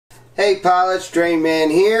Hey pilots, Drain Man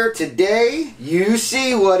here. Today, you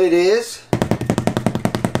see what it is.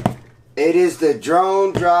 It is the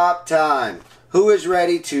drone drop time. Who is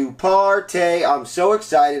ready to partay? I'm so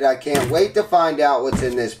excited. I can't wait to find out what's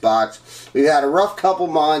in this box. We've had a rough couple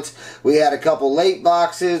months. We had a couple late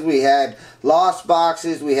boxes. We had lost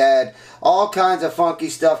boxes. We had all kinds of funky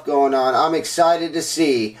stuff going on. I'm excited to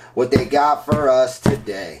see what they got for us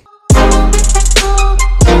today.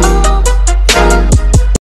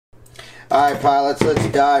 Alright pilots, let's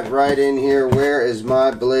dive right in here. Where is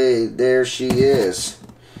my blade? There she is.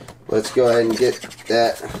 Let's go ahead and get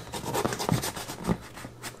that.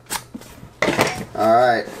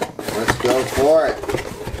 Alright, let's go for it.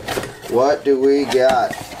 What do we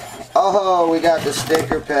got? Oh, we got the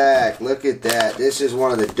sticker pack. Look at that. This is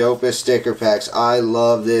one of the dopest sticker packs. I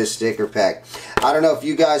love this sticker pack. I don't know if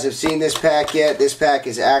you guys have seen this pack yet. This pack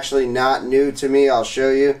is actually not new to me. I'll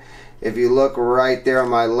show you. If you look right there on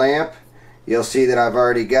my lamp, you'll see that I've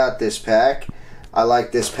already got this pack. I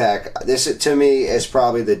like this pack. This, to me, is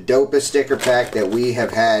probably the dopest sticker pack that we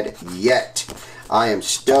have had yet. I am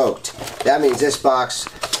stoked. That means this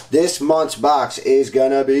month's box is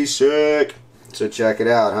gonna be sick. So check it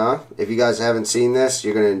out, huh? If you guys haven't seen this,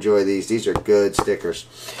 you're gonna enjoy these. These are good stickers.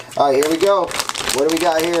 Alright, here we go. What do we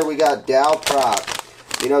got here? We got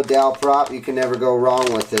DroneDrop. You know DroneDrop, you can never go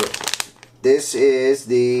wrong with it. This is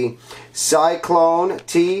the Cyclone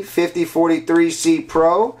T5043C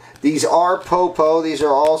Pro. These are Popo. These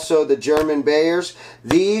are also the German Bayers.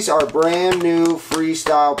 These are brand new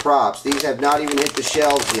freestyle props. These have not even hit the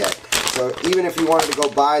shelves yet. So even if you wanted to go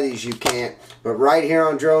buy these, you can't. But right here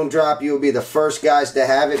on DroneDrop, you will be the first guys to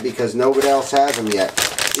have it because nobody else has them yet.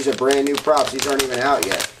 These are brand new props. These aren't even out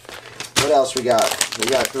yet. What else we got? We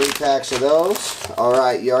got 3 packs of those.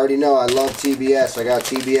 Alright, you already know I love TBS. I got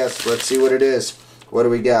TBS. Let's see what it is. What do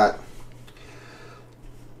we got?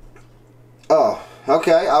 Oh,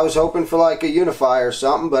 okay. I was hoping for like a unifier or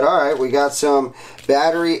something, but alright. We got some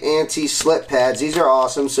battery anti-slip pads. These are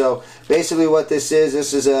awesome. So basically what this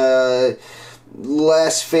is a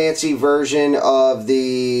less fancy version of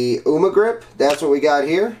the Uma Grip. That's what we got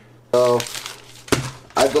here. So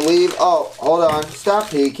I believe, oh, hold on, stop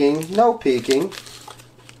peeking, no peeking.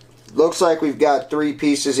 Looks like we've got 3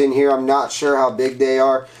 pieces in here. I'm not sure how big they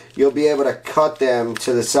are. You'll be able to cut them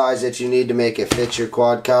to the size that you need to make it fit your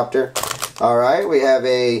quadcopter. Alright, we have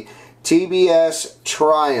a TBS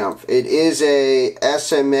Triumph. It is a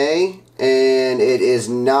SMA and it is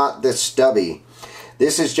not the stubby.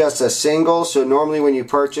 This is just a single, so normally when you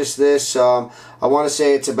purchase this, I want to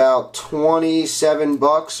say it's about 27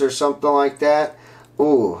 bucks or something like that.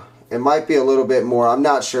 Ooh, it might be a little bit more. I'm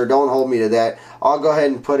not sure. Don't hold me to that. I'll go ahead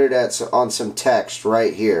and put it on some text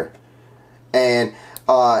right here. And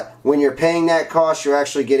when you're paying that cost, you're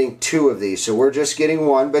actually getting 2 of these. So we're just getting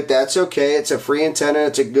 1, but that's okay. It's a free antenna.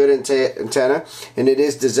 It's a good antenna. And it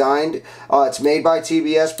is designed, it's made by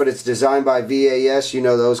TBS, but it's designed by VAS. You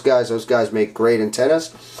know those guys. Those guys make great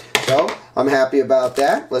antennas. So I'm happy about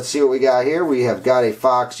that. Let's see what we got here. We have got a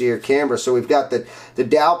Frsky Gear camera. So we've got the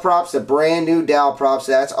dowel props, the brand new dowel props.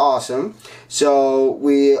 That's awesome. So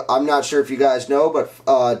I'm not sure if you guys know, but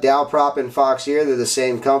dowel prop and Frsky Gear, they're the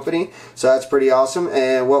same company. So that's pretty awesome.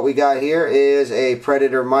 And what we got here is a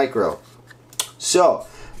Predator Micro. So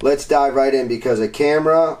let's dive right in because a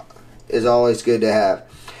camera is always good to have.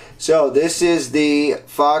 So this is the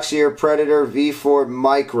Frsky Gear Predator V4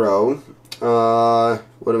 Micro.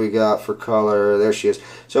 What do we got for color? There she is.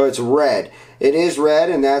 So it's red. It is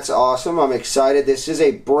red, and that's awesome. I'm excited. This is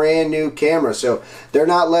a brand new camera, so they're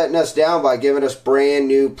not letting us down by giving us brand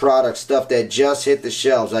new product, stuff that just hit the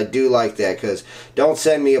shelves. I do like that, because don't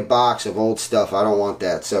send me a box of old stuff. I don't want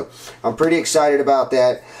that. So I'm pretty excited about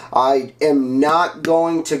that. I am not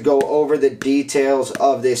going to go over the details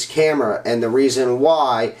of this camera, and the reason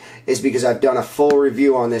why is because I've done a full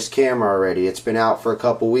review on this camera already. It's been out for a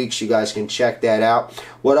couple weeks. You guys can check that out.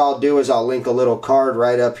 What I'll do is I'll link a little card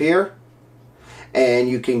right up here, and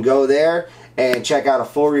you can go there and check out a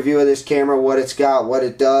full review of this camera, what it's got, what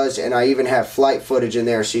it does, and I even have flight footage in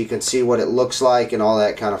there so you can see what it looks like and all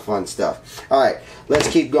that kind of fun stuff. Alright, let's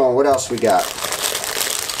keep going. What else we got?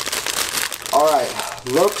 Alright,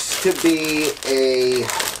 looks to be a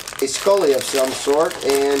Scully of some sort,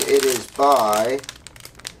 and it is by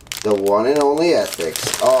the one and only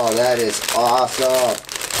Ethics. Oh, that is awesome.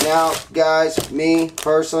 Now, guys, me,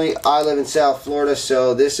 personally, I live in South Florida,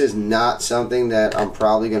 so this is not something that I'm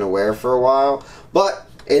probably going to wear for a while. But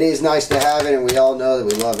it is nice to have it, and we all know that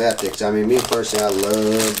we love Ethics. I mean, me personally, I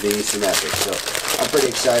love me some Ethics. So I'm pretty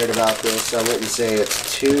excited about this. I wouldn't say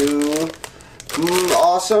it's too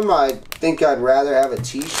awesome. I think I'd rather have a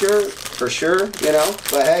t-shirt for sure, you know.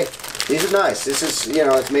 But hey, These are nice. This is, you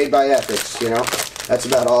know, it's made by Ethics, you know. That's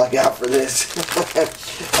about all I got for this.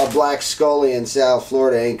 A black Scully in South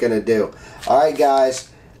Florida ain't going to do. Alright, guys.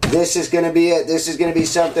 This is going to be it. This is going to be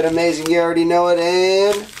something amazing. You already know it.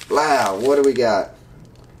 And, wow, what do we got?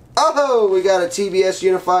 Oh, we got a TBS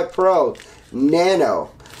Unified Pro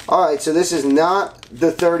Nano. Alright, so this is not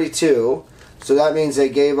the 32. So that means they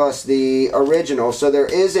gave us the original. So there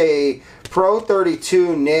is a Pro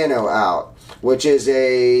 32 Nano out, which is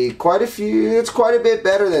it's quite a bit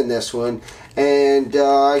better than this one. And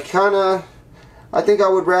I think I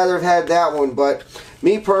would rather have had that one, but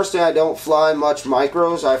me personally, I don't fly much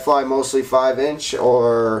micros. I fly mostly 5-inch,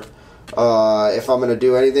 or if I'm going to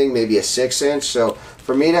do anything, maybe a 6-inch. So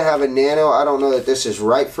for me to have a Nano, I don't know that this is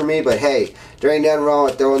right for me, but hey, there ain't nothing wrong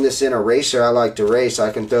with throwing this in a racer. I like to race.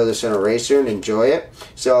 I can throw this in a racer and enjoy it.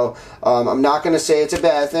 So I'm not going to say it's a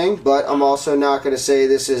bad thing, but I'm also not going to say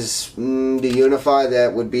this is the Unify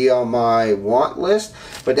that would be on my want list.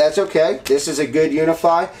 But that's okay. This is a good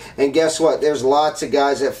Unify. And guess what? There's lots of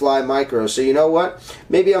guys that fly micros. So you know what?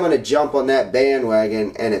 Maybe I'm going to jump on that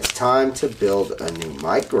bandwagon, and it's time to build a new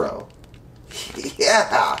micro.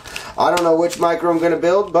 Yeah, I don't know which micro I'm going to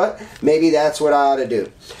build, but maybe that's what I ought to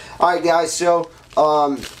do. Alright guys, so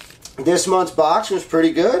this month's box was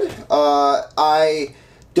pretty good. I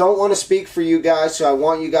don't want to speak for you guys, so I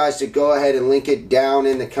want you guys to go ahead and link it down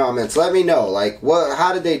in the comments. Let me know, like,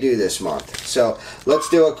 how did they do this month? So let's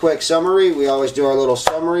do a quick summary. We always do our little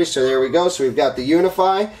summary, so there we go. So we've got the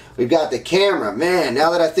Unify, we've got the camera. Man,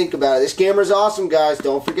 now that I think about it, this camera's awesome, guys.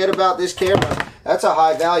 Don't forget about this camera. That's a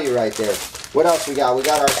high value right there. What else we got? We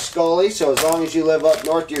got our Scully, so as long as you live up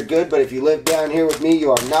north, you're good, but if you live down here with me,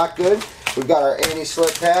 you are not good. We've got our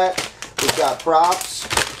anti-slip pad. We've got props,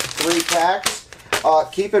 3 packs.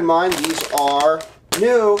 Keep in mind, these are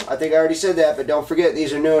new. I think I already said that, but don't forget,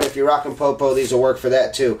 these are new, and if you're rocking Popo, these will work for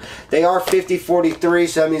that too. They are 50-43,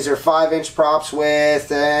 so that means they're 5-inch props with,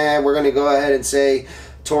 we're going to go ahead and say,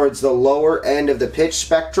 towards the lower end of the pitch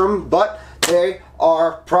spectrum, but they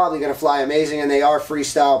are probably going to fly amazing, and they are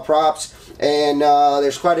freestyle props. And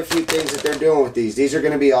there's quite a few things that they're doing with these. These are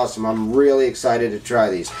going to be awesome. I'm really excited to try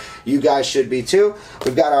these. You guys should be too.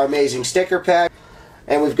 We've got our amazing sticker pack.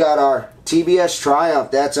 And we've got our TBS Triumph.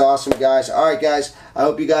 That's awesome, guys. Alright, guys. I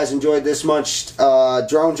hope you guys enjoyed this month's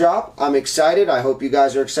drone drop. I'm excited. I hope you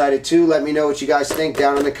guys are excited too. Let me know what you guys think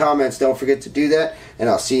down in the comments. Don't forget to do that. And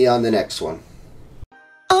I'll see you on the next one.